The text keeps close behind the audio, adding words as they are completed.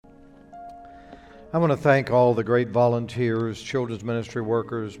I want to thank all the great volunteers, children's ministry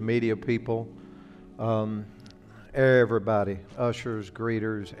workers, media people, everybody, ushers,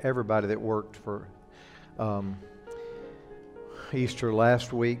 greeters, everybody that worked for Easter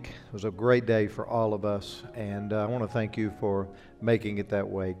last week. It was a great day for all of us, and I want to thank you for making it that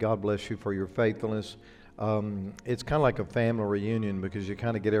way. God bless you for your faithfulness. It's kind of like a family reunion because you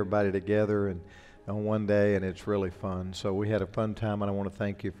kind of get everybody together and on one day, and it's really fun. So we had a fun time, and I want to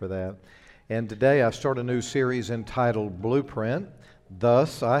thank you for that. And today I start a new series entitled Blueprint.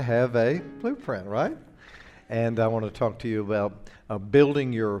 Thus, I have a blueprint, right? And I want to talk to you about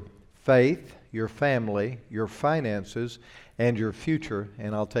building your faith, your family, your finances, and your future.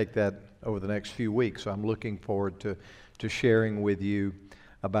 And I'll take that over the next few weeks. So I'm looking forward to sharing with you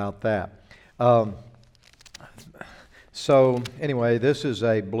about that. So anyway, this is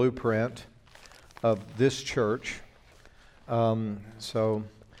a blueprint of this church. So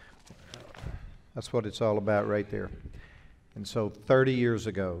that's what it's all about right there. And so 30 years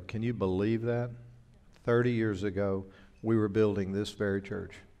ago, can you believe that? 30 years ago, we were building this very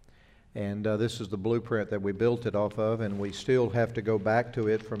church. And this is the blueprint that we built it off of, and we still have to go back to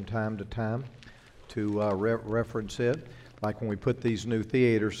it from time to time to reference it. Like when we put these new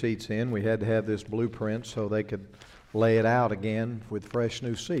theater seats in, we had to have this blueprint so they could lay it out again with fresh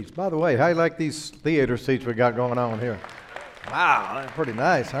new seats. By the way, how do you like these theater seats we got going on here? Wow, they're pretty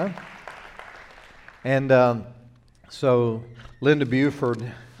nice, huh? And so Linda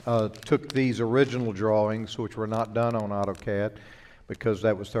Buford took these original drawings, which were not done on AutoCAD because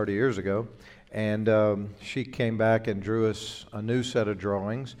that was 30 years ago, and she came back and drew us a new set of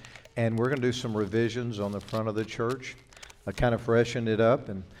drawings, and we're going to do some revisions on the front of the church, kind of freshen it up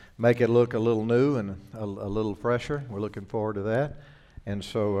and make it look a little new and a little fresher. We're looking forward to that. And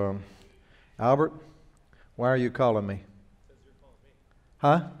so, Albert, why are you calling me?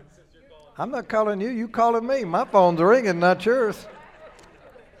 Huh? I'm not calling you. You calling me. My phone's ringing, not yours.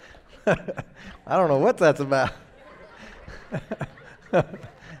 I don't know what that's about.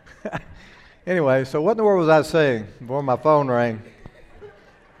 Anyway, so what in the world was I saying before my phone rang?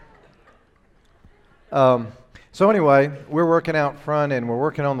 So anyway, we're working out front and we're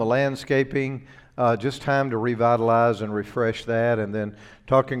working on the landscaping. Just time to revitalize and refresh that, and then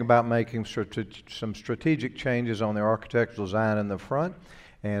talking about making some strategic changes on the architectural design in the front.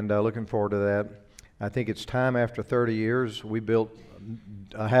 And looking forward to that. I think it's time after 30 years. We built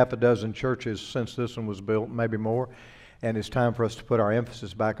a half a dozen churches since this one was built, maybe more. And it's time for us to put our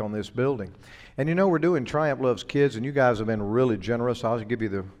emphasis back on this building. And you know, we're doing Triumph Loves Kids, and you guys have been really generous. I'll give you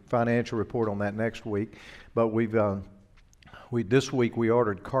the financial report on that next week. But this week we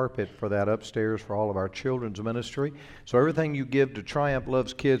ordered carpet for that upstairs for all of our children's ministry. So everything you give to Triumph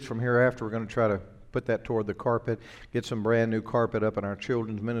Loves Kids from hereafter, we're going to try to put that toward the carpet, get some brand new carpet up in our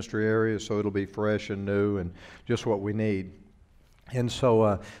children's ministry area so it'll be fresh and new and just what we need. And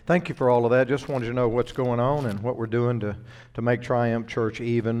so thank you for all of that. Just wanted you to know what's going on and what we're doing to make Triumph Church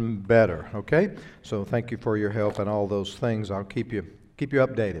even better, okay? So thank you for your help and all those things. I'll keep you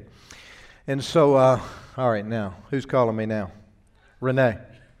updated. And so, all right, now, who's calling me now? Renee.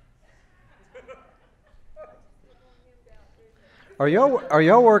 Are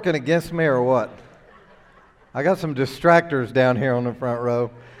y'all working against me or what? I got some distractors down here on the front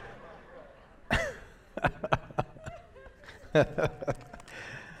row.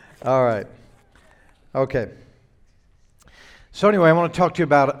 All right. Okay. So anyway, I want to talk to you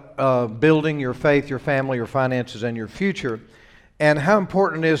about building your faith, your family, your finances, and your future, and how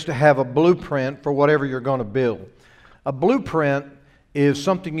important it is to have a blueprint for whatever you're going to build. A blueprint is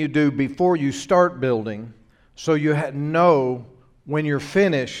something you do before you start building, so you know when you're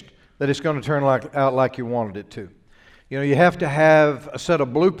finished that it's going to turn out like you wanted it to. You know, you have to have a set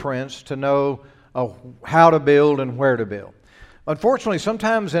of blueprints to know how to build and where to build. Unfortunately,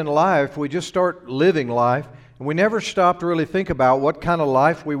 sometimes in life, we just start living life, and we never stop to really think about what kind of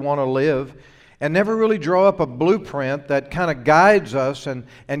life we want to live, and never really draw up a blueprint that kind of guides us and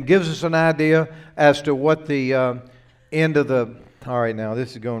gives us an idea as to what the end of the... All right, now,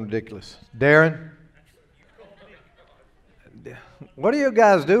 this is going ridiculous. Darren? What are you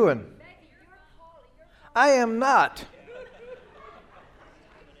guys doing? I am not.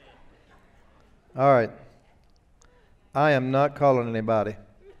 All right. I am not calling anybody.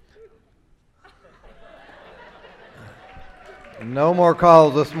 No more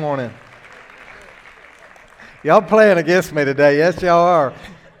calls this morning. Y'all playing against me today. Yes, y'all are.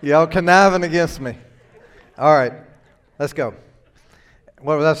 Y'all conniving against me. All right. Let's go.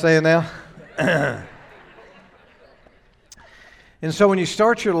 What was I saying now? And so when you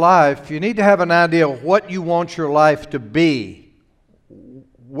start your life, you need to have an idea of what you want your life to be.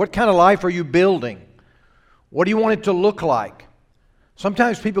 What kind of life are you building? What do you want it to look like?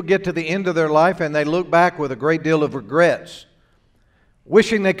 Sometimes people get to the end of their life and they look back with a great deal of regrets,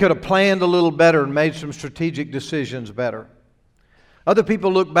 wishing they could have planned a little better and made some strategic decisions better. Other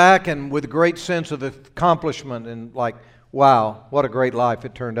people look back and with a great sense of accomplishment and like, wow, what a great life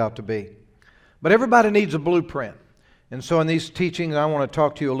it turned out to be. But everybody needs a blueprint. And so in these teachings, I want to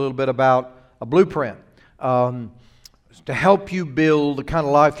talk to you a little bit about a blueprint to help you build the kind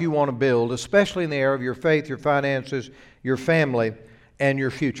of life you want to build, especially in the area of your faith, your finances, your family, and your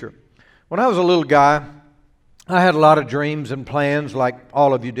future. When I was a little guy, I had a lot of dreams and plans like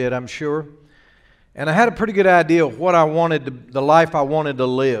all of you did, I'm sure. And I had a pretty good idea of what I wanted, the life I wanted to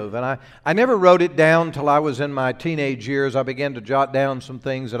live. And I never wrote it down until I was in my teenage years. I began to jot down some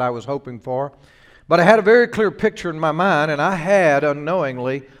things that I was hoping for. But I had a very clear picture in my mind, and I had,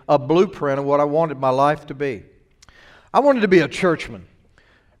 unknowingly, a blueprint of what I wanted my life to be. I wanted to be a churchman.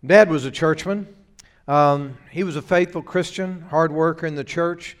 Dad was a churchman. He was a faithful Christian, hard worker in the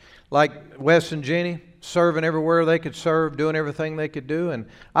church, like Wes and Jenny, serving everywhere they could serve, doing everything they could do. And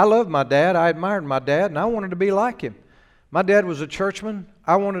I loved my dad. I admired my dad, and I wanted to be like him. My dad was a churchman.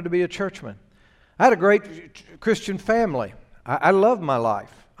 I wanted to be a churchman. I had a great Christian family. I loved my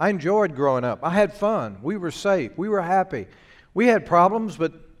life. I enjoyed growing up. I had fun. We were safe. We were happy. We had problems,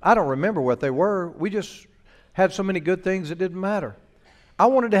 but I don't remember what they were. We just had so many good things it didn't matter. I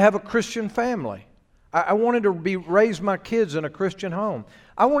wanted to have a Christian family. I wanted to raise my kids in a Christian home.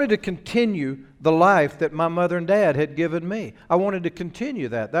 I wanted to continue the life that my mother and dad had given me. I wanted to continue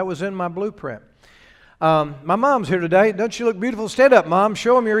that. That was in my blueprint. My mom's here today. Doesn't she look beautiful? Stand up, Mom.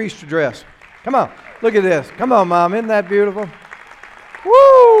 Show them your Easter dress. Come on. Look at this. Come on, Mom. Isn't that beautiful?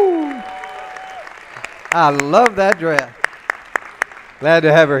 Woo! I love that dress. Glad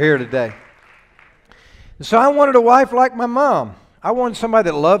to have her here today. And so I wanted a wife like my mom. I wanted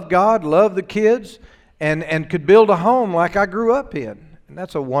somebody that loved God, loved the kids, and could build a home like I grew up in. And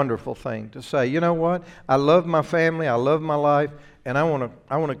that's a wonderful thing to say, you know what? I love my family, I love my life, and I want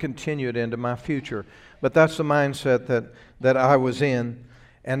to continue it into my future. But that's the mindset that I was in.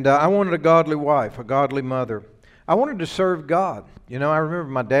 And I wanted a godly wife, a godly mother. I wanted to serve God. You know, I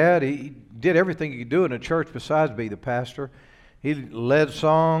remember my dad, he did everything he could do in a church besides be the pastor. He led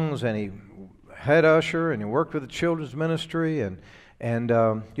songs, and he head usher, and he worked with the children's ministry, and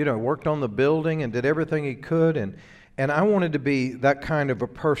worked on the building and did everything he could. And I wanted to be that kind of a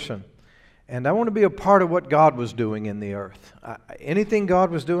person. And I want to be a part of what God was doing in the earth. Anything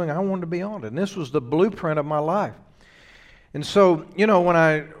God was doing, I wanted to be on it. And this was the blueprint of my life. And so, you know, when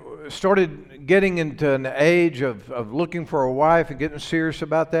I started getting into an age of looking for a wife and getting serious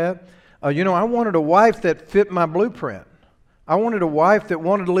about that, I wanted a wife that fit my blueprint. I wanted a wife that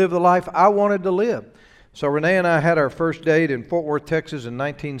wanted to live the life I wanted to live. So Renee and I had our first date in Fort Worth, Texas in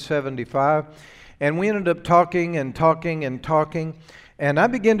 1975. And we ended up talking and talking and talking. And I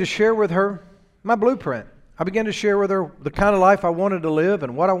began to share with her my blueprint. I began to share with her the kind of life I wanted to live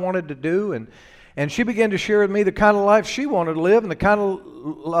and what I wanted to do. And she began to share with me the kind of life she wanted to live and the kind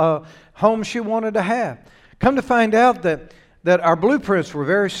of home she wanted to have. Come to find out that our blueprints were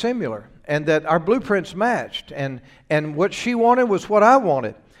very similar and that our blueprints matched. And what she wanted was what I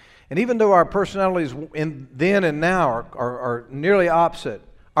wanted. And even though our personalities then and now are nearly opposite,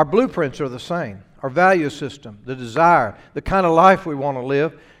 our blueprints are the same. Our value system, the desire, the kind of life we want to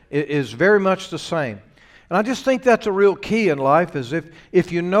live is very much the same. And I just think that's a real key in life is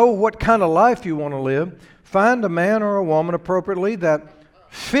if you know what kind of life you want to live, find a man or a woman appropriately that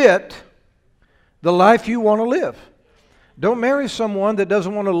fit the life you want to live. Don't marry someone that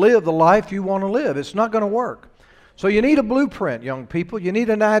doesn't want to live the life you want to live. It's not going to work. So you need a blueprint, young people. You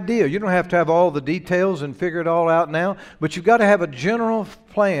need an idea. You don't have to have all the details and figure it all out now, but you've got to have a general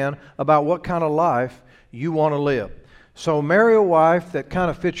plan about what kind of life you want to live. So marry a wife that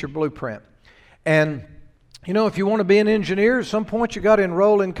kind of fits your blueprint. And, you know, if you want to be an engineer, at some point you got to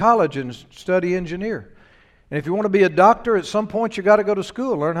enroll in college and study engineer. And if you want to be a doctor, at some point you got to go to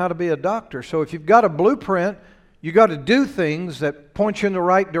school, learn how to be a doctor. So if you've got a blueprint, you got to do things that point you in the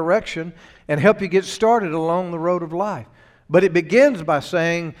right direction and help you get started along the road of life. But it begins by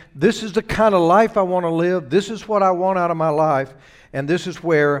saying, this is the kind of life I want to live, this is what I want out of my life, and this is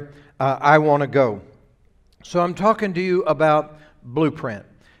where I want to go. So I'm talking to you about blueprint.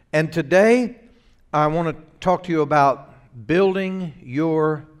 And today, I want to talk to you about building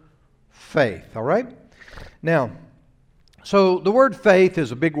your faith, all right? Now, so the word faith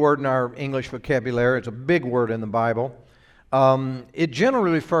is a big word in our English vocabulary. It's a big word in the Bible. It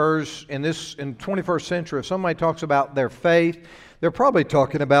generally refers in 21st century, if somebody talks about their faith, they're probably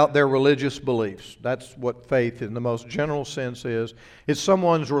talking about their religious beliefs. That's what faith in the most general sense is. It's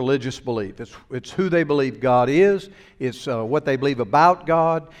someone's religious belief. It's who they believe God is. It's what they believe about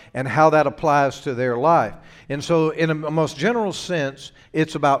God and how that applies to their life. And so in a most general sense,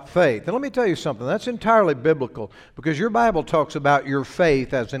 it's about faith. And let me tell you something. That's entirely biblical because your Bible talks about your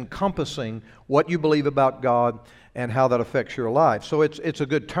faith as encompassing what you believe about God and how that affects your life. So it's a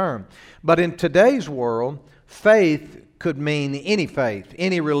good term. But in today's world, faith could mean any faith,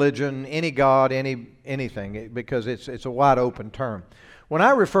 any religion, any God, anything, because it's a wide open term. When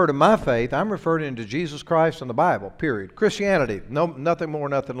I refer to my faith, I'm referring to Jesus Christ and the Bible, period. Christianity, nothing more,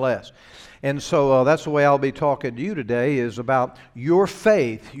 nothing less. And so that's the way I'll be talking to you today, is about your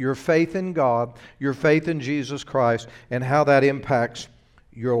faith in God, your faith in Jesus Christ, and how that impacts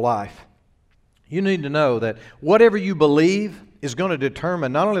your life. You need to know that whatever you believe is going to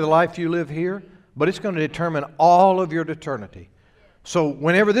determine not only the life you live here, but it's going to determine all of your eternity. So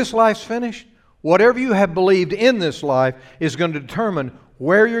whenever this life's finished, whatever you have believed in this life is going to determine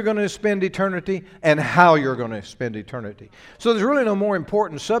where you're going to spend eternity and how you're going to spend eternity. So there's really no more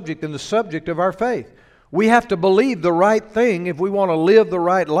important subject than the subject of our faith. We have to believe the right thing if we want to live the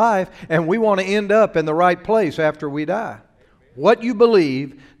right life and we want to end up in the right place after we die. What you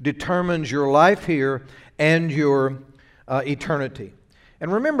believe determines your life here and your eternity.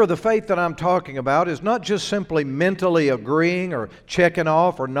 And remember, the faith that I'm talking about is not just simply mentally agreeing or checking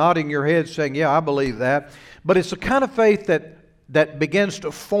off or nodding your head saying, yeah, I believe that. But it's the kind of faith that begins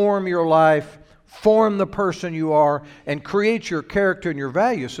to form your life, form the person you are, and create your character and your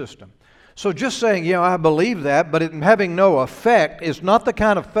value system. So just saying, yeah, I believe that, but it having no effect is not the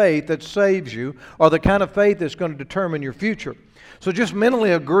kind of faith that saves you or the kind of faith that's going to determine your future. So just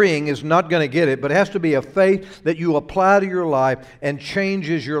mentally agreeing is not going to get it, but it has to be a faith that you apply to your life and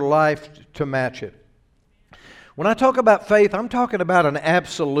changes your life to match it. When I talk about faith, I'm talking about an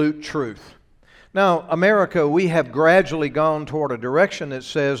absolute truth. Now, America, we have gradually gone toward a direction that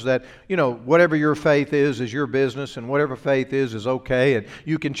says that, whatever your faith is your business, and whatever faith is okay, and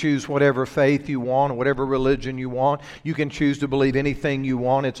you can choose whatever faith you want, or whatever religion you want. You can choose to believe anything you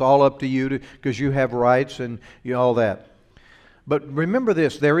want. It's all up to you because you have rights and all that. But remember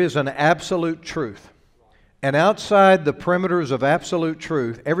this, there is an absolute truth. And outside the perimeters of absolute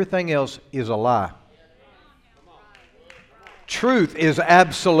truth, everything else is a lie. Truth is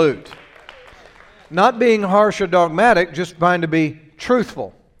absolute. Not being harsh or dogmatic, just trying to be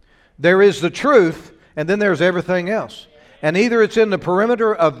truthful. There is the truth, and then there's everything else. And either it's in the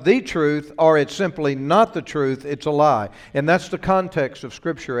perimeter of the truth, or it's simply not the truth, it's a lie. And that's the context of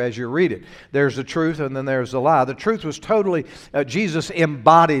Scripture as you read it. There's the truth, and then there's the lie. The truth was totally, Jesus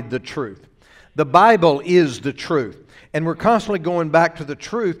embodied the truth. The Bible is the truth. And we're constantly going back to the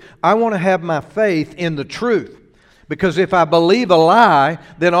truth. I want to have my faith in the truth. Because if I believe a lie,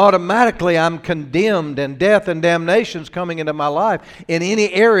 then automatically I'm condemned, and death and damnation's coming into my life in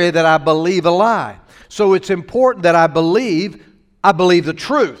any area that I believe a lie. So it's important that I believe the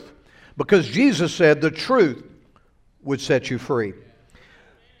truth, because Jesus said the truth would set you free.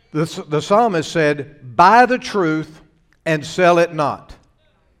 The psalmist said, buy the truth and sell it not.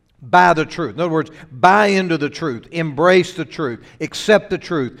 Buy the truth. In other words, buy into the truth. Embrace the truth. Accept the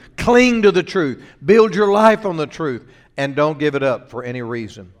truth. Cling to the truth. Build your life on the truth. And don't give it up for any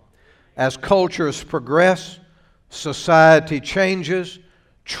reason. As cultures progress, society changes,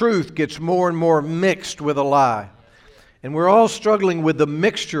 truth gets more and more mixed with a lie. And we're all struggling with the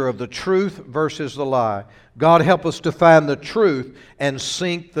mixture of the truth versus the lie. God help us to find the truth and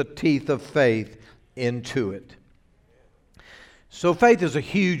sink the teeth of faith into it. So faith is a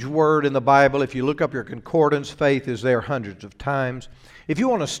huge word in the Bible. If you look up your concordance, faith is there hundreds of times. If you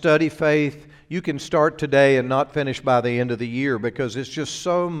want to study faith, you can start today and not finish by the end of the year, because it's just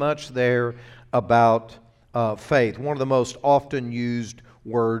so much there about faith. One of the most often used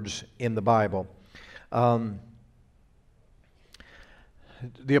words in the Bible. The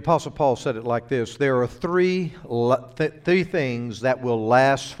Apostle Paul said it like this: there are three things that will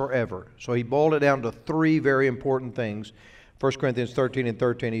last forever. So he boiled it down to three very important things. 1 Corinthians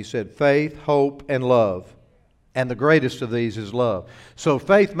 13:13, he said, faith, hope, and love. And the greatest of these is love. So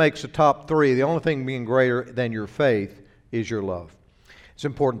faith makes the top three. The only thing being greater than your faith is your love. It's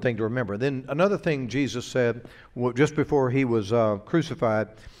an important thing to remember. Then another thing Jesus said just before he was crucified,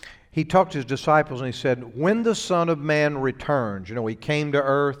 he talked to his disciples and he said, when the Son of Man returns, he came to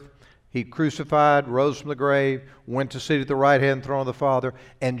earth, he crucified, rose from the grave, went to sit at the right hand throne of the Father,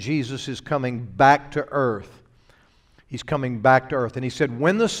 and Jesus is coming back to earth. He's coming back to earth. And he said,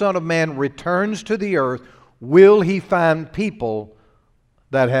 when the Son of Man returns to the earth, will he find people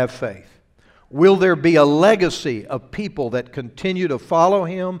that have faith? Will there be a legacy of people that continue to follow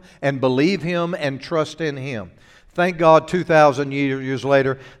Him and believe Him and trust in Him? Thank God 2,000 years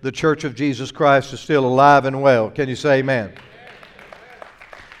later, the Church of Jesus Christ is still alive and well. Can you say amen?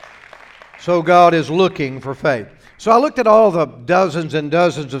 So God is looking for faith. So I looked at all the dozens and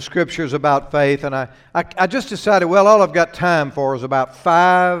dozens of scriptures about faith, and I just decided, well, all I've got time for is about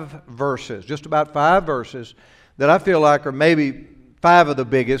 5 verses, just about 5 verses that I feel like are maybe 5 of the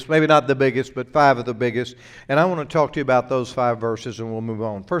biggest, maybe not the biggest, but 5 of the biggest. And I want to talk to you about those 5 verses, and we'll move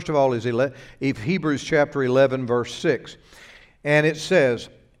on. First of all is Hebrews chapter 11, verse 6. And it says,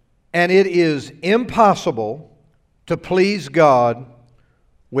 "And it is impossible to please God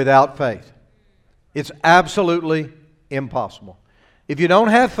without faith." It's absolutely impossible. If you don't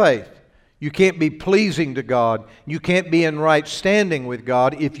have faith, you can't be pleasing to God. You can't be in right standing with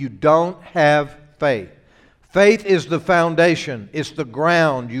God if you don't have faith. Faith is the foundation. It's the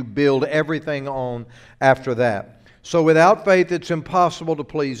ground you build everything on after that. So without faith, it's impossible to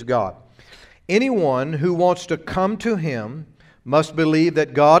please God. Anyone who wants to come to Him must believe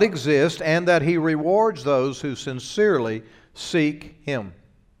that God exists and that He rewards those who sincerely seek Him.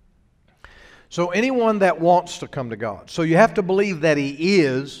 So anyone that wants to come to God. So you have to believe that He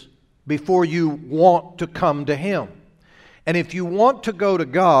is before you want to come to Him. And if you want to go to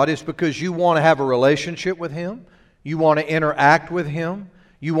God, it's because you want to have a relationship with Him. You want to interact with Him.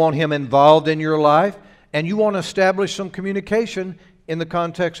 You want Him involved in your life. And you want to establish some communication in the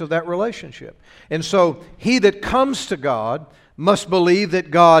context of that relationship. And so he that comes to God must believe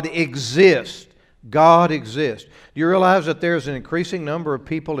that God exists. God exists. Do you realize that there's an increasing number of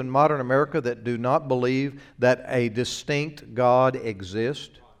people in modern America that do not believe that a distinct God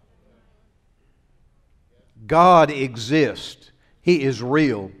exists? God exists. He is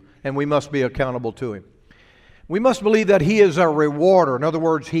real, and we must be accountable to Him. We must believe that He is our rewarder. In other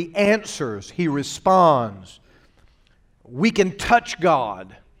words, He answers, He responds. We can touch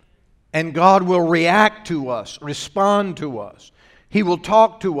God, and God will react to us, respond to us. He will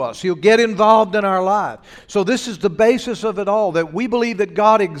talk to us. He'll get involved in our life. So this is the basis of it all, that we believe that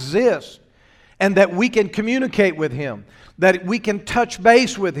God exists and that we can communicate with Him, that we can touch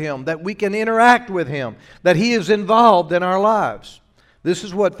base with Him, that we can interact with Him, that He is involved in our lives. This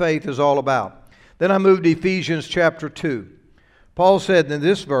is what faith is all about. Then I moved to Ephesians chapter 2. Paul said in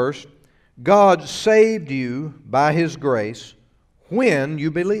this verse, God saved you by His grace when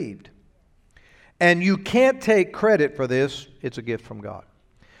you believed. And you can't take credit for this. It's a gift from God.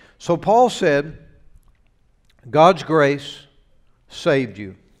 So Paul said, God's grace saved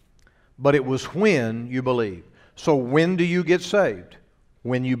you, but it was when you believed. So when do you get saved?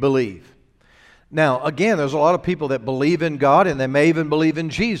 When you believe. Now, again, there's a lot of people that believe in God and they may even believe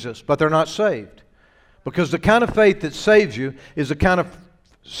in Jesus, but they're not saved. Because the kind of faith that saves you is the kind of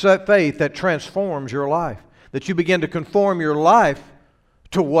faith that transforms your life. That you begin to conform your life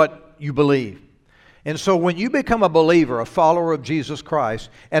to what you believe. And so when you become a believer, a follower of Jesus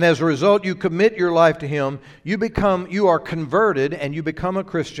Christ, and as a result you commit your life to Him, you are converted and you become a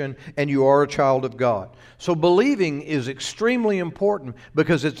Christian and you are a child of God. So believing is extremely important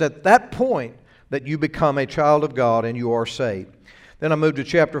because it's at that point that you become a child of God and you are saved. Then I move to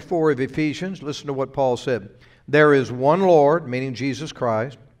chapter 4 of Ephesians. Listen to what Paul said. There is one Lord, meaning Jesus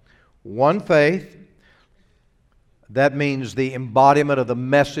Christ, one faith. That means the embodiment of the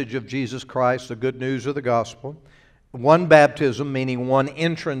message of Jesus Christ, the good news of the gospel. One baptism, meaning one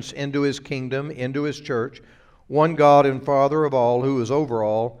entrance into His kingdom, into His church. One God and Father of all, who is over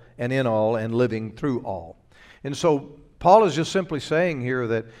all and in all and living through all. And so Paul is just simply saying here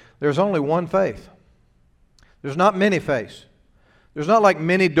that there's only one faith. There's not many faiths. There's not like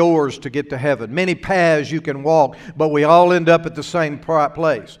many doors to get to heaven, many paths you can walk, but we all end up at the same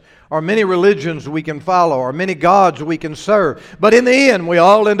place. Or many religions we can follow, or many gods we can serve. But in the end, we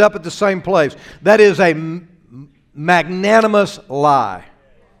all end up at the same place. That is a magnanimous lie.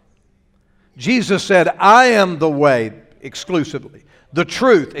 Jesus said, I am the way exclusively, the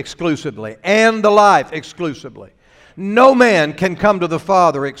truth exclusively, and the life exclusively. No man can come to the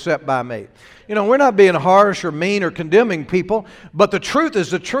Father except by me. You know, we're not being harsh or mean or condemning people, but the truth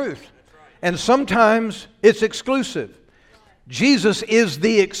is the truth. And sometimes it's exclusive. Jesus is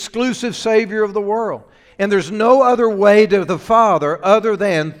the exclusive Savior of the world. And there's no other way to the Father other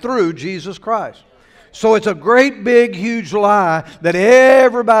than through Jesus Christ. So it's a great, big, huge lie that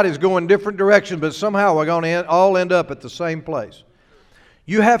everybody's going different directions, but somehow we're going to all end up at the same place.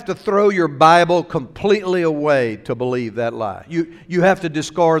 You have to throw your Bible completely away to believe that lie. You have to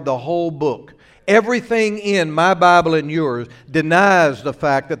discard the whole book. Everything in my Bible and yours denies the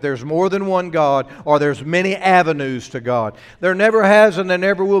fact that there's more than one God or there's many avenues to God. There never has and there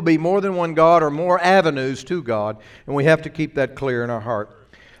never will be more than one God or more avenues to God, and we have to keep that clear in our heart.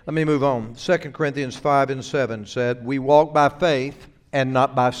 Let me move on. 2 Corinthians 5:7 said, "We walk by faith and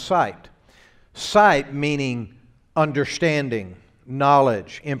not by sight." Sight meaning understanding,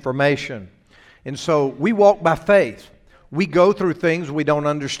 knowledge, information. And so we walk by faith. We go through things we don't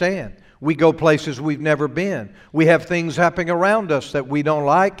understand. We go places we've never been. We have things happening around us that we don't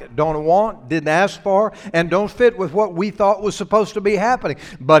like, don't want, didn't ask for, and don't fit with what we thought was supposed to be happening.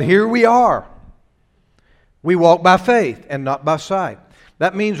 But here we are. We walk by faith and not by sight.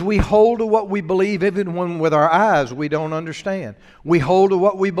 That means we hold to what we believe even when with our eyes we don't understand. We hold to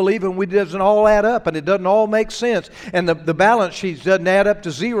what we believe and it doesn't all add up and it doesn't all make sense. And the balance sheet doesn't add up to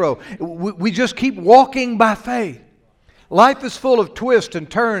zero. We just keep walking by faith. Life is full of twists and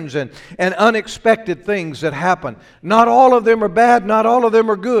turns and unexpected things that happen. Not all of them are bad, not all of them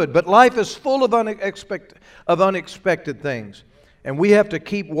are good, but life is full of unexpected things. And we have to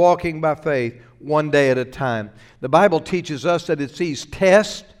keep walking by faith one day at a time. The Bible teaches us that it's these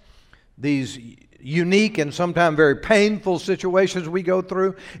tests, these unique and sometimes very painful situations we go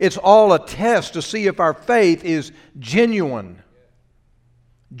through, it's all a test to see if our faith is genuine.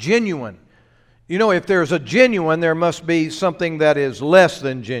 Genuine. You know, if there's a genuine, there must be something that is less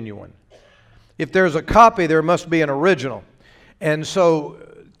than genuine. If there's a copy, there must be an original. And so,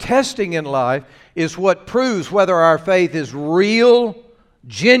 testing in life is what proves whether our faith is real,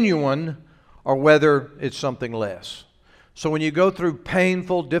 genuine, or whether it's something less. So when you go through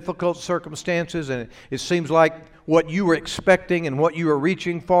painful, difficult circumstances and it seems like what you were expecting and what you were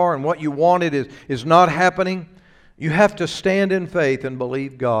reaching for and what you wanted is not happening, you have to stand in faith and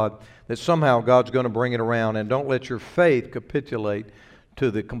believe God that somehow God's going to bring it around, and don't let your faith capitulate to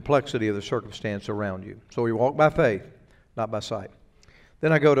the complexity of the circumstance around you. So we walk by faith, not by sight.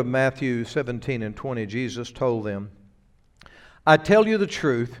 Then I go to Matthew 17:20. Jesus told them, "I tell you the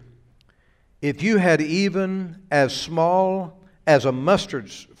truth, if you had even as small as a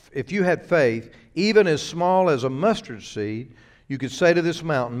mustard, if you had faith, even as small as a mustard seed, you could say to this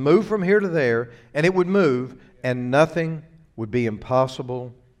mountain, 'Move from here to there,' and it would move, and nothing would be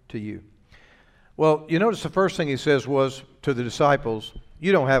impossible to you." Well, you notice the first thing he says was to the disciples,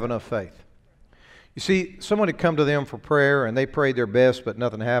 you don't have enough faith. You see, someone had come to them for prayer and they prayed their best, but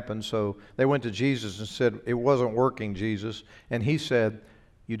nothing happened. So they went to Jesus and said, "It wasn't working, Jesus." And he said,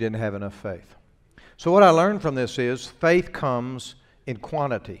 "You didn't have enough faith." So what I learned from this is faith comes in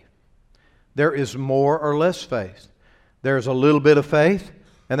quantity. There is more or less faith. There's a little bit of faith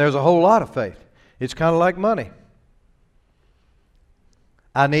and there's a whole lot of faith. It's kind of like money.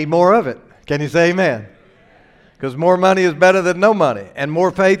 I need more of it. Can you say amen? Because more money is better than no money, and more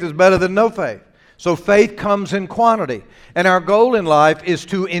faith is better than no faith. So faith comes in quantity. And our goal in life is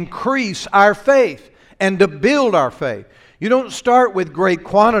to increase our faith and to build our faith. You don't start with great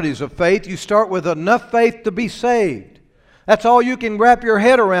quantities of faith. You start with enough faith to be saved. That's all you can wrap your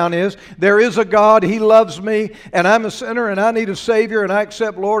head around is, there is a God, He loves me, and I'm a sinner, and I need a Savior, and I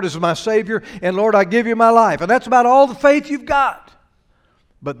accept Lord as my Savior, and Lord, I give you my life. And that's about all the faith you've got.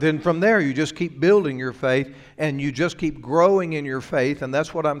 But then from there, you just keep building your faith, and you just keep growing in your faith, and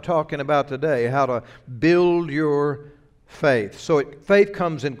that's what I'm talking about today, how to build your faith. So faith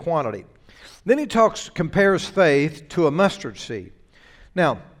comes in quantity. Then he compares faith to a mustard seed.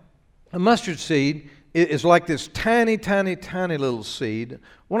 Now, a mustard seed is like this tiny, tiny, tiny little seed,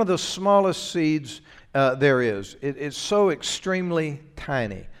 one of the smallest seeds there is. It's so extremely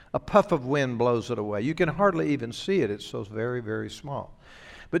tiny. A puff of wind blows it away. You can hardly even see it. It's so very, very small.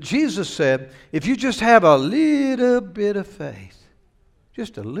 But Jesus said, if you just have a little bit of faith,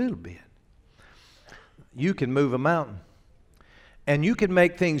 just a little bit, you can move a mountain. And you can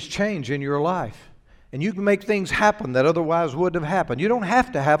make things change in your life. And you can make things happen that otherwise wouldn't have happened. You don't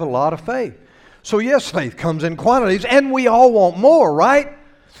have to have a lot of faith. So yes, faith comes in quantities, and we all want more, right?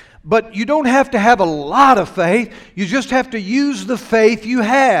 But you don't have to have a lot of faith. You just have to use the faith you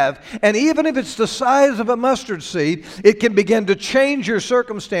have. And even if it's the size of a mustard seed, it can begin to change your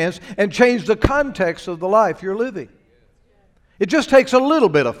circumstance and change the context of the life you're living. It just takes a little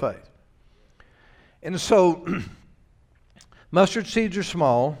bit of faith. And so, mustard seeds are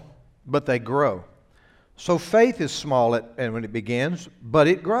small, but they grow. So faith is small when it begins, but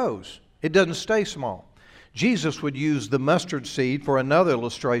it grows. It doesn't stay small. Jesus would use the mustard seed for another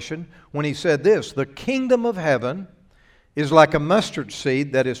illustration when he said this, the kingdom of heaven is like a mustard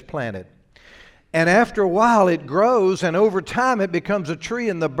seed that is planted. And after a while it grows, and over time it becomes a tree,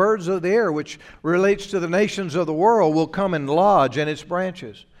 and the birds of the air, which relates to the nations of the world, will come and lodge in its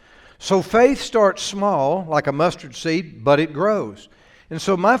branches. So faith starts small, like a mustard seed, but it grows. And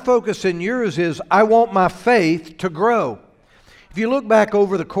so my focus in yours is I want my faith to grow. If you look back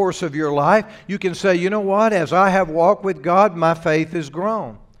over the course of your life, you can say, you know what? As I have walked with God, my faith has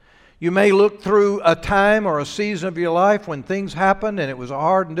grown. You may look through a time or a season of your life when things happened and it was a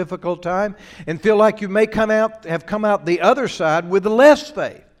hard and difficult time and feel like you may have come out the other side with less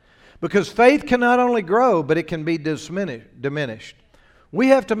faith. Because faith can not only grow, but it can be diminished. We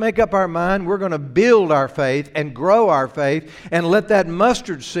have to make up our mind we're going to build our faith and grow our faith and let that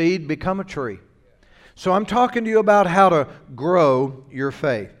mustard seed become a tree. So I'm talking to you about how to grow your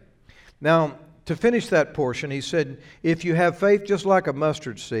faith. Now, to finish that portion, he said, if you have faith just like a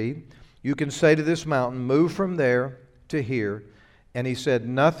mustard seed, you can say to this mountain, move from there to here. And he said,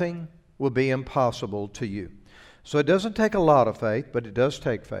 nothing will be impossible to you. So it doesn't take a lot of faith, but it does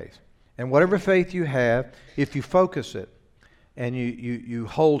take faith. And whatever faith you have, if you focus it and you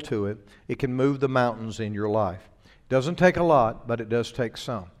hold to it, it can move the mountains in your life. It doesn't take a lot, but it does take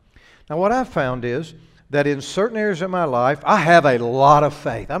some. Now what I've found is that in certain areas of my life, I have a lot of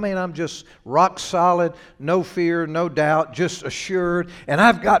faith. I mean, I'm just rock solid, no fear, no doubt, just assured, and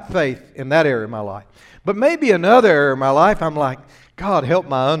I've got faith in that area of my life. But maybe another area of my life, I'm like, God, help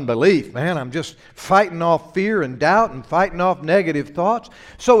my unbelief, man. I'm just fighting off fear and doubt and fighting off negative thoughts.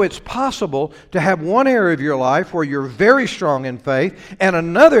 So it's possible to have one area of your life where you're very strong in faith and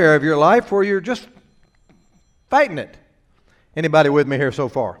another area of your life where you're just fighting it. Anybody with me here so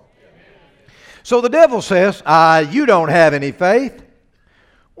far? So the devil says, you don't have any faith.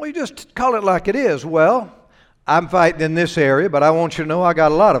 Well, you just call it like it is. Well, I'm fighting in this area, but I want you to know I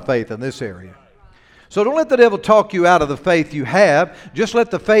got a lot of faith in this area. So don't let the devil talk you out of the faith you have. Just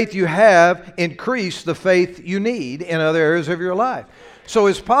let the faith you have increase the faith you need in other areas of your life. So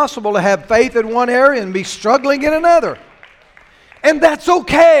it's possible to have faith in one area and be struggling in another. And that's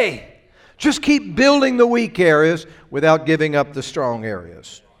okay. Just keep building the weak areas without giving up the strong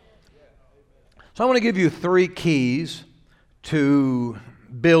areas. So I want to give you 3 keys to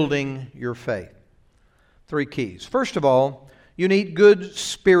building your faith. 3 keys. First of all, you need good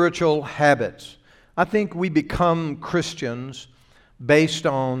spiritual habits. I think we become Christians based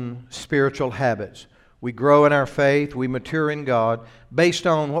on spiritual habits. We grow in our faith, we mature in God based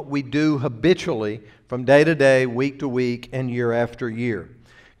on what we do habitually from day to day, week to week, and year after year.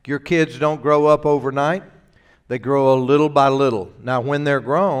 Your kids don't grow up overnight. They grow a little by little. Now, when they're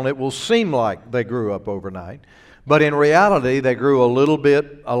grown, it will seem like they grew up overnight. But in reality, they grew a little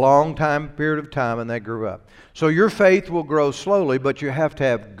bit, a long period of time, and they grew up. So your faith will grow slowly, but you have to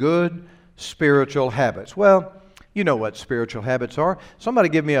have good spiritual habits. Well, you know what spiritual habits are. Somebody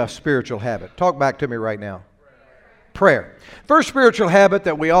give me a spiritual habit. Talk back to me right now. Prayer. First spiritual habit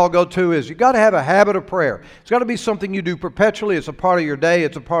that we all go to is you got to have a habit of prayer. It's got to be something you do perpetually. It's a part of your day.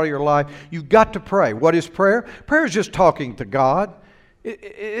 It's a part of your life. You've got to pray. What is prayer? Prayer is just talking to God.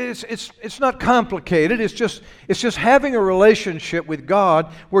 It's not complicated. It's just having a relationship with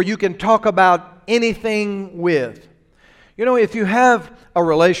God where you can talk about anything with. You know, if you have a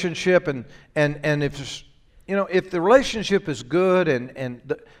relationship and if the relationship is good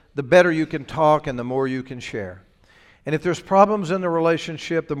and the better you can talk and the more you can share. And if there's problems in the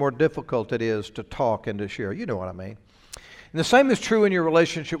relationship, the more difficult it is to talk and to share. You know what I mean. And the same is true in your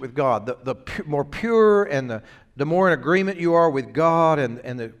relationship with God. The more pure and the more in agreement you are with God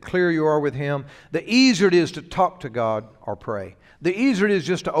and the clearer you are with Him, the easier it is to talk to God or pray. The easier it is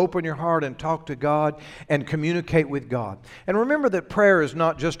just to open your heart and talk to God and communicate with God. And remember that prayer is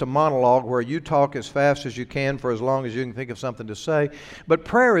not just a monologue where you talk as fast as you can for as long as you can think of something to say. But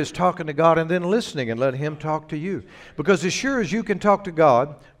prayer is talking to God and then listening and letting Him talk to you. Because as sure as you can talk to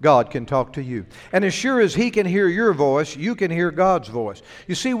God, God can talk to you. And as sure as He can hear your voice, you can hear God's voice.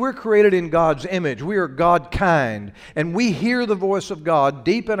 You see, we're created in God's image. We are God-kind. And we hear the voice of God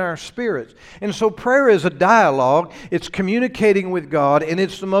deep in our spirits. And so prayer is a dialogue. It's communicating with God, and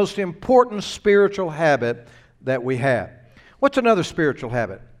it's the most important spiritual habit that we have. What's another spiritual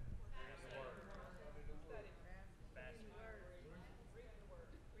habit?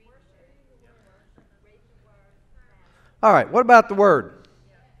 All right, what about the Word?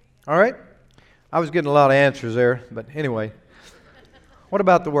 All right? I was getting a lot of answers there, but anyway. What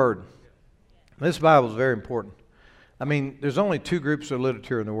about the Word? This Bible is very important. I mean, there's only 2 groups of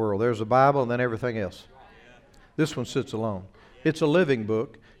literature in the world. There's the Bible and then everything else. This one sits alone. It's a living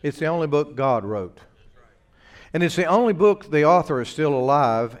book. It's the only book God wrote. And it's the only book the author is still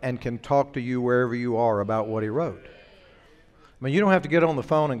alive and can talk to you wherever you are about what he wrote. I mean, you don't have to get on the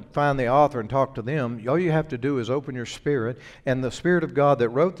phone and find the author and talk to them. All you have to do is open your spirit, and the Spirit of God that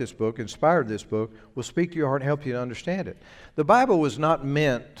wrote this book, inspired this book, will speak to your heart and help you to understand it. The Bible was not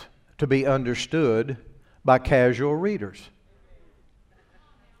meant to be understood by casual readers.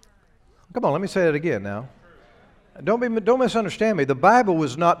 Come on, let me say that again now. Don't misunderstand me. The Bible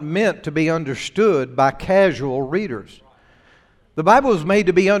was not meant to be understood by casual readers. The Bible was made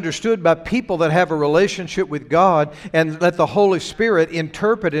to be understood by people that have a relationship with God and let the Holy Spirit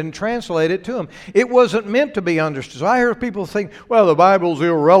interpret it and translate it to them. It wasn't meant to be understood. So I hear people think, well, the Bible's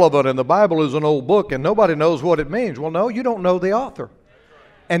irrelevant and the Bible is an old book and nobody knows what it means. Well, no, you don't know the author.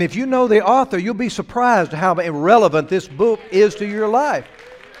 And if you know the author, you'll be surprised how irrelevant this book is to your life.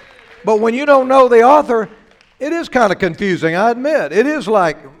 But when you don't know the author, it is kind of confusing, I admit. It is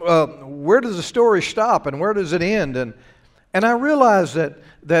like, where does the story stop and where does it end? And I realize that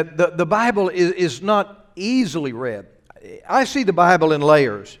the Bible is not easily read. I see the Bible in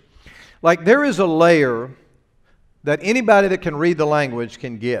layers. Like there is a layer that anybody that can read the language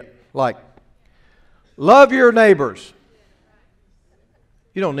can get. Like, love your neighbors.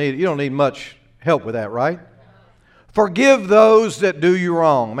 You don't need much help with that, right? Forgive those that do you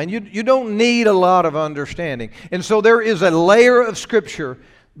wrong. I mean, you don't need a lot of understanding. And so there is a layer of Scripture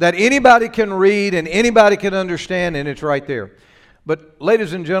that anybody can read and anybody can understand, and it's right there. But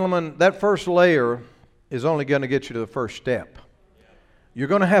ladies and gentlemen, that first layer is only going to get you to the first step. You're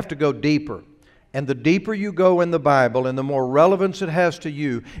going to have to go deeper. And the deeper you go in the Bible and the more relevance it has to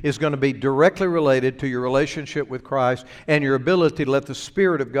you is going to be directly related to your relationship with Christ and your ability to let the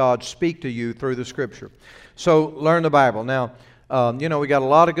Spirit of God speak to you through the Scripture. So learn the Bible. Now, we got a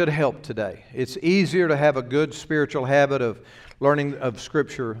lot of good help today. It's easier to have a good spiritual habit of learning of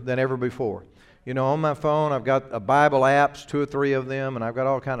Scripture than ever before. You know, on my phone, I've got a Bible apps, 2 or 3 of them, and I've got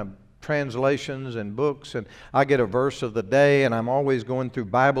all kind of translations and books, and I get a verse of the day, and I'm always going through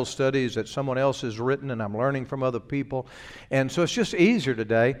Bible studies that someone else has written, and I'm learning from other people. And so it's just easier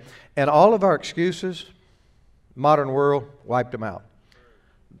today. And all of our excuses, modern world wiped them out.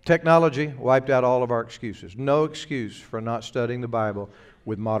 Technology wiped out all of our excuses. No excuse for not studying the Bible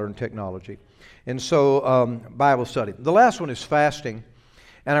with modern technology. And so, Bible study. The last one is fasting.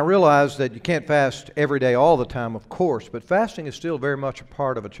 And I realize that you can't fast every day all the time, of course, but fasting is still very much a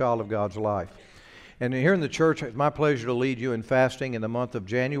part of a child of God's life. And here in the church, it's my pleasure to lead you in fasting in the month of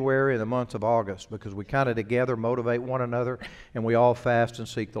January and the month of August, because we kind of together motivate one another and we all fast and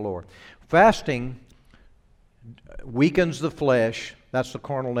seek the Lord. Fasting weakens the flesh, that's the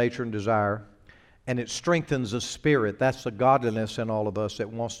carnal nature and desire, and it strengthens the spirit, that's the godliness in all of us that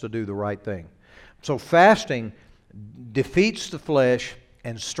wants to do the right thing. So fasting defeats the flesh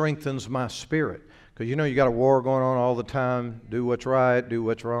and strengthens my spirit. Because you know you got a war going on all the time. Do what's right, do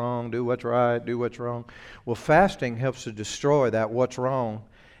what's wrong, do what's right, do what's wrong. Well, fasting helps to destroy that what's wrong,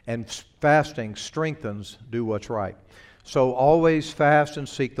 and fasting strengthens do what's right. So always fast and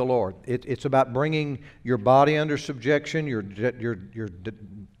seek the Lord. It's about bringing your body under subjection, your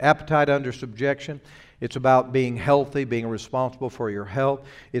appetite under subjection. It's about being healthy, being responsible for your health.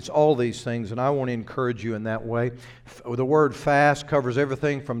 It's all these things, and I want to encourage you in that way. The word fast covers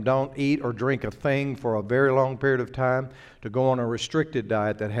everything from don't eat or drink a thing for a very long period of time to go on a restricted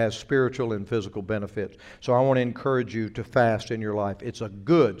diet that has spiritual and physical benefits. So I want to encourage you to fast in your life. It's a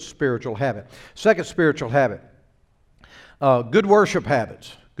good spiritual habit. Second spiritual habit, good worship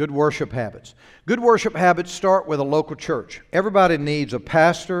habits. Good worship habits. Good worship habits start with a local church. Everybody needs a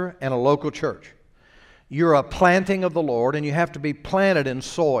pastor and a local church. You're a planting of the Lord, and you have to be planted in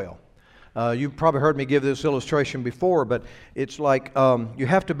soil. You've probably heard me give this illustration before, but it's like you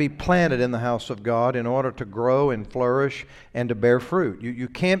have to be planted in the house of God in order to grow and flourish and to bear fruit. You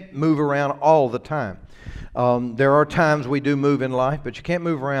can't move around all the time. There are times we do move in life, but you can't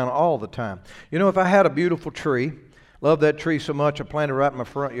move around all the time. You know, if I had a beautiful tree, loved that tree so much, I planted it right in my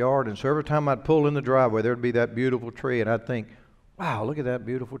front yard, and so every time I'd pull in the driveway, there'd be that beautiful tree, and I'd think, wow, look at that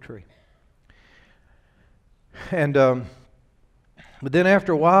beautiful tree. And but then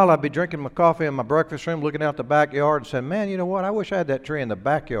after a while, I'd be drinking my coffee in my breakfast room, looking out the backyard and saying, man, you know what, I wish I had that tree in the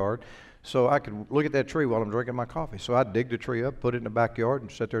backyard so I could look at that tree while I'm drinking my coffee. So I'd dig the tree up, put it in the backyard,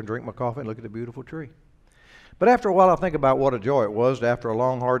 and sit there and drink my coffee and look at the beautiful tree. But after a while, I think about what a joy it was after a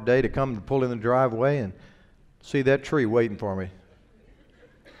long, hard day to come and pull in the driveway and see that tree waiting for me.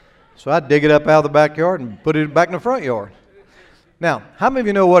 So I'd dig it up out of the backyard and put it back in the front yard. Now, how many of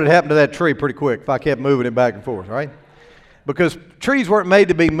you know what had happened to that tree pretty quick if I kept moving it back and forth, right? Because trees weren't made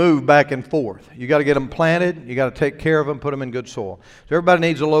to be moved back and forth. You got to get them planted. You got to take care of them, put them in good soil. So everybody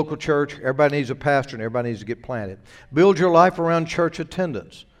needs a local church. Everybody needs a pastor, and everybody needs to get planted. Build your life around church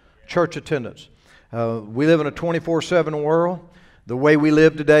attendance. Church attendance. We live in a 24/7 world. The way we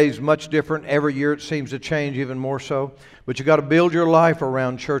live today is much different. Every year it seems to change even more so. But you got to build your life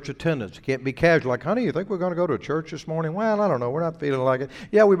around church attendance. You can't be casual. Like, honey, you think we're going to go to church this morning? Well, I don't know. We're not feeling like it.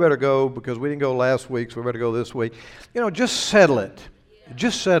 Yeah, we better go because we didn't go last week, so we better go this week. Just settle it.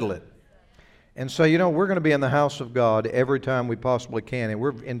 Just settle it. And so, we're going to be in the house of God every time we possibly can. And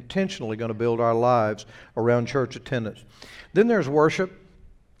we're intentionally going to build our lives around church attendance. Then there's worship.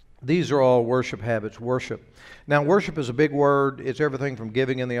 These are all worship habits. Worship. Now, worship is a big word. It's everything from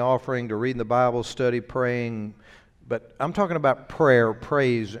giving in the offering to reading the Bible, study, praying. But I'm talking about prayer,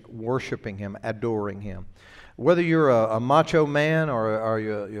 praise, worshiping Him, adoring Him. Whether you're a macho man or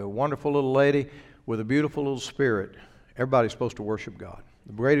you're a wonderful little lady with a beautiful little spirit, everybody's supposed to worship God.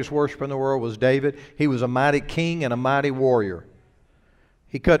 The greatest worshiper in the world was David. He was a mighty king and a mighty warrior.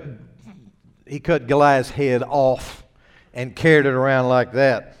 He cut Goliath's head off and carried it around like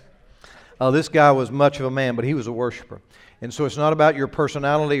that. This guy was much of a man, but he was a worshiper. And so it's not about your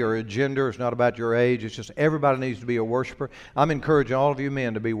personality or your gender. It's not about your age. It's just everybody needs to be a worshiper. I'm encouraging all of you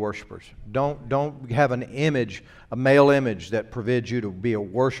men to be worshipers. Don't have an image, a male image that forbids you to be a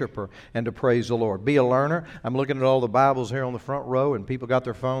worshiper and to praise the Lord. Be a learner. I'm looking at all the Bibles here on the front row, and people got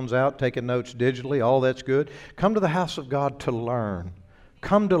their phones out, taking notes digitally. All that's good. Come to the house of God to learn.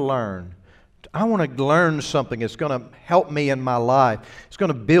 Come to learn. I want to learn something that's going to help me in my life. It's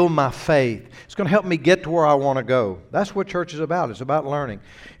going to build my faith. It's going to help me get to where I want to go. That's what church is about. It's about learning.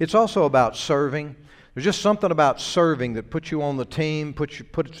 It's also about serving. There's just something about serving that puts you on the team, puts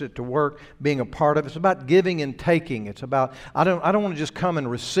it to work, being a part of it. It's about giving and taking. It's about, I don't want to just come and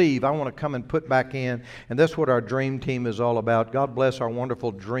receive. I want to come and put back in. And that's what our dream team is all about. God bless our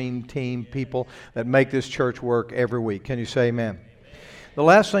wonderful dream team people that make this church work every week. Can you say amen? The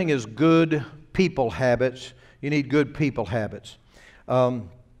last thing is good people habits. You need good people habits. Know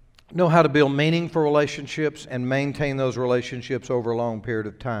how to build meaningful relationships and maintain those relationships over a long period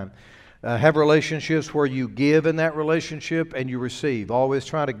of time. Have relationships where you give in that relationship and you receive. Always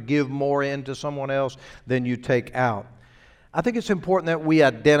try to give more into someone else than you take out. I think it's important that we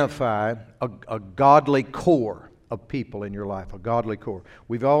identify a godly core of people in your life, a godly core.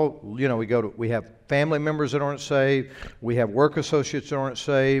 We've all, we have family members that aren't saved. We have work associates that aren't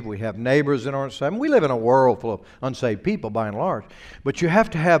saved. We have neighbors that aren't saved. We live in a world full of unsaved people by and large. But you have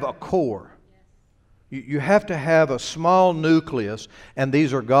to have a core. You have to have a small nucleus, and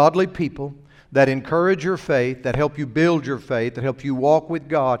these are godly people that encourage your faith, that help you build your faith, that help you walk with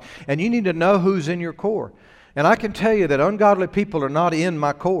God. And you need to know who's in your core. And I can tell you that ungodly people are not in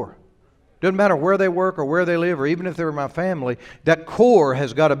my core. Doesn't matter where they work or where they live or even if they're my family, that core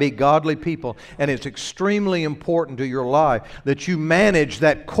has got to be godly people. And it's extremely important to your life that you manage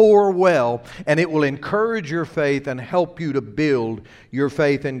that core well, and it will encourage your faith and help you to build your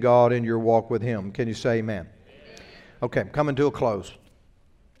faith in God and your walk with Him. Can you say amen? Okay, I'm coming to a close.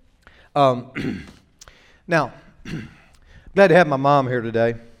 Now, glad to have my mom here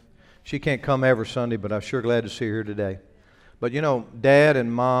today. She can't come every Sunday, but I'm sure glad to see her today. But Dad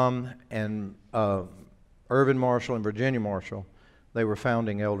and Mom and Irvin Marshall and Virginia Marshall, they were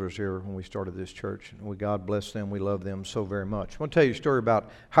founding elders here when we started this church. And God bless them. We love them so very much. I want to tell you a story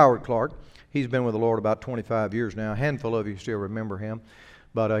about Howard Clark. He's been with the Lord about 25 years now. A handful of you still remember him,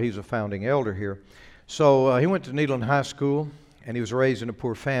 but he's a founding elder here. So he went to Nederland High School, and he was raised in a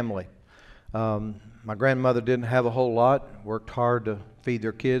poor family. My grandmother didn't have a whole lot, worked hard to feed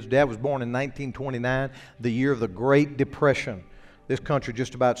their kids. Dad was born in 1929, the year of the Great Depression. This country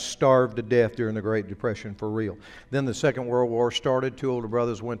just about starved to death during the Great Depression, for real. Then the Second World War started. Two older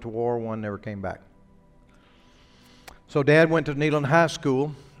brothers went to war. One never came back. So Dad went to Nederland High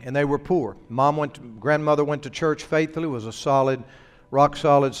School, and they were poor. Grandmother went to church faithfully, was a solid,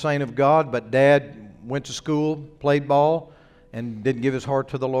 rock-solid saint of God, but Dad went to school, played ball, and didn't give his heart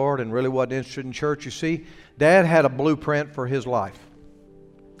to the Lord and really wasn't interested in church. You see, Dad had a blueprint for his life.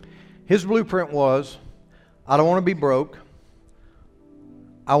 His blueprint was, I don't want to be broke.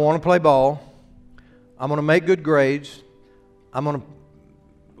 I want to play ball. I'm going to make good grades. I'm going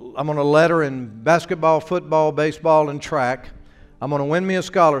to letter in basketball, football, baseball, and track. I'm going to win me a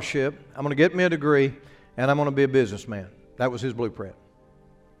scholarship. I'm going to get me a degree, and I'm going to be a businessman. That was his blueprint.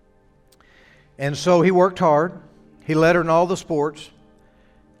 And so he worked hard. He lettered in all the sports,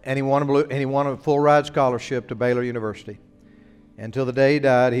 and he won a full ride scholarship to Baylor University. Until the day he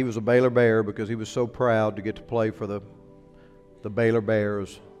died, he was a Baylor Bear because he was so proud to get to play for the Baylor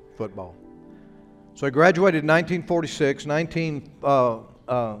Bears football. So he graduated in 1946.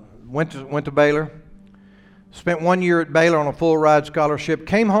 Went to Baylor. Spent 1 year at Baylor on a full ride scholarship.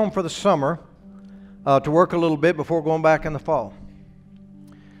 Came home for the summer to work a little bit before going back in the fall.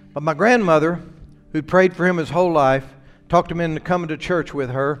 But my grandmother, who prayed for him his whole life, talked him into coming to church with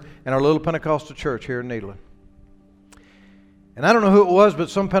her in our little Pentecostal church here in Nederland. And I don't know who it was, but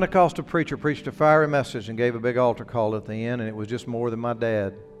some Pentecostal preacher preached a fiery message and gave a big altar call at the end, and it was just more than my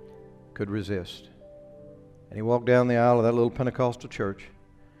dad could resist. And he walked down the aisle of that little Pentecostal church,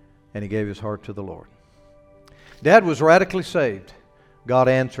 and he gave his heart to the Lord. Dad was radically saved. God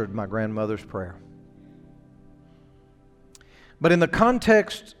answered my grandmother's prayer. But in the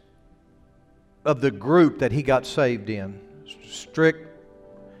context of the group that he got saved in, strict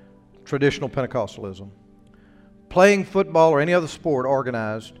traditional Pentecostalism, playing football or any other sport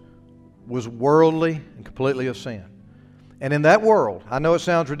organized was worldly and completely a sin. And in that world, I know it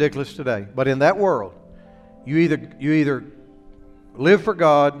sounds ridiculous today, but in that world, you either live for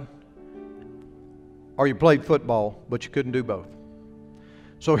God or you played football, but you couldn't do both.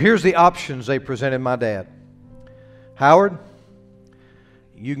 So here's the options they presented my dad. Howard,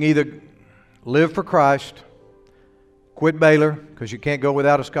 you can either live for Christ, quit Baylor because you can't go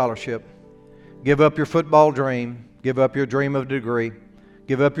without a scholarship, give up your football dream, give up your dream of a degree,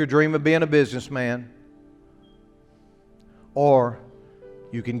 give up your dream of being a businessman, or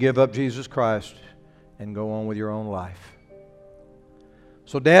you can give up Jesus Christ and go on with your own life.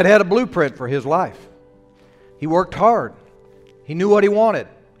 So Dad had a blueprint for his life. He worked hard. He knew what he wanted.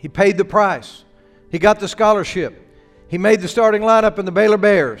 He paid the price. He got the scholarship. He made the starting lineup in the Baylor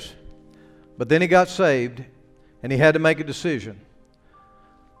Bears. But then he got saved, and he had to make a decision.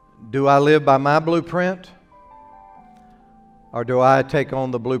 Do I live by my blueprint, or do I take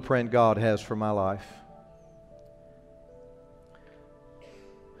on the blueprint God has for my life?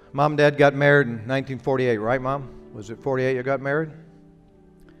 Mom and Dad got married in 1948, right, Mom? Was it 48 you got married?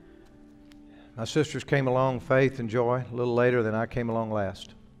 My sisters came along, Faith and Joy, a little later than I came along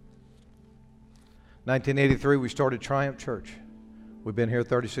last. 1983, we started Triumph Church. We've been here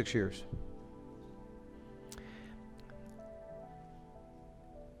 36 years.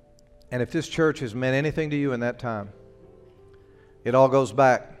 And if this church has meant anything to you in that time, it all goes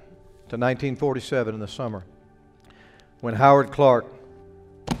back to 1947 in the summer when Howard Clark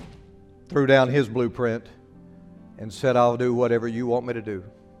threw down his blueprint and said, I'll do whatever you want me to do.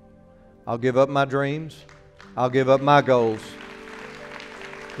 I'll give up my dreams. I'll give up my goals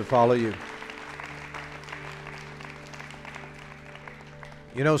to follow you.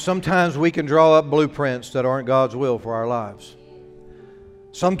 You know, sometimes we can draw up blueprints that aren't God's will for our lives.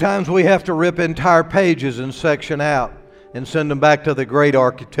 Sometimes we have to rip entire pages and section out and send them back to the great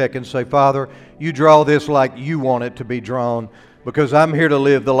architect and say, Father, you draw this like you want it to be drawn, because I'm here to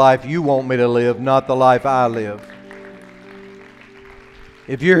live the life you want me to live, not the life I live.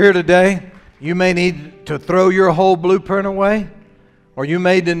 If you're here today, you may need to throw your whole blueprint away, or you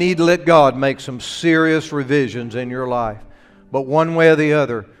may need to let God make some serious revisions in your life. But one way or the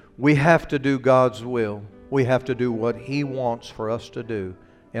other, we have to do God's will. We have to do what He wants for us to do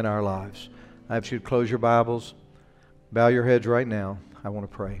in our lives. I ask you to close your Bibles, bow your heads right now. I want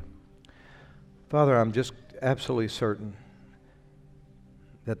to pray. Father, I'm just absolutely certain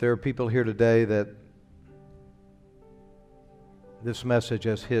that there are people here today that this message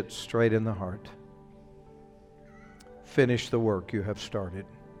has hit straight in the heart. Finish the work you have started.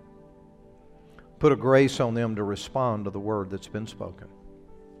 Put a grace on them to respond to the word that's been spoken.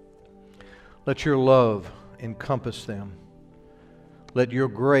 Let your love encompass them. Let your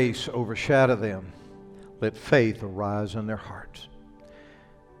grace overshadow them. Let faith arise in their hearts.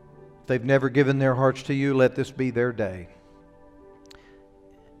 If they've never given their hearts to you, let this be their day.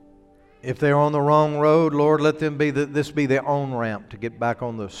 If they're on the wrong road, Lord, let them this be their own ramp to get back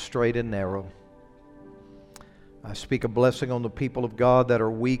on the straight and narrow. I speak a blessing on the people of God that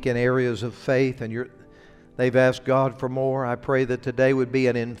are weak in areas of faith and they've asked God for more. I pray that today would be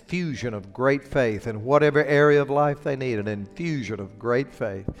an infusion of great faith in whatever area of life they need, an infusion of great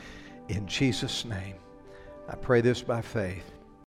faith. In Jesus' name, I pray this by faith.